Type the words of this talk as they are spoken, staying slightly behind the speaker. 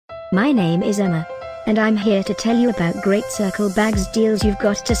My name is Emma, and I'm here to tell you about great circle bags deals you've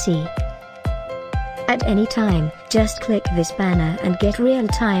got to see. At any time, just click this banner and get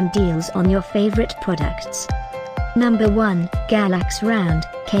real-time deals on your favorite products. Number 1, Galax Round,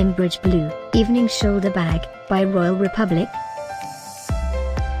 Cambridge Blue, Evening Shoulder Bag, by Royal Republic.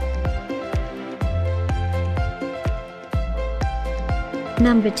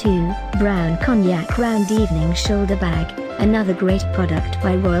 Number 2, Brown Cognac Round Evening Shoulder Bag, another great product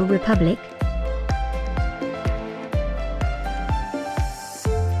by Royal Republic.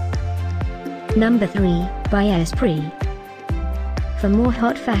 Number 3, by Esprit. For more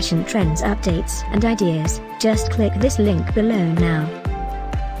hot fashion trends, updates and ideas, just click this link below now.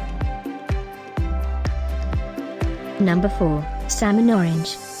 Number 4, Salmon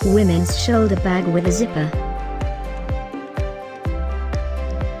Orange, Women's Shoulder Bag with a Zipper.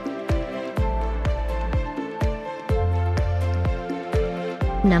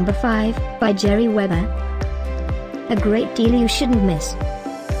 Number 5, by Gerry Weber. A great deal you shouldn't miss.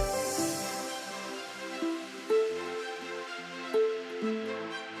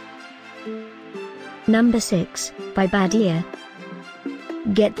 Number 6, by Badiya.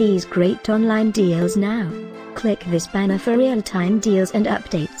 Get these great online deals now. Click this banner for real-time deals and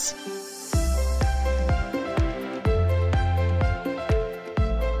updates.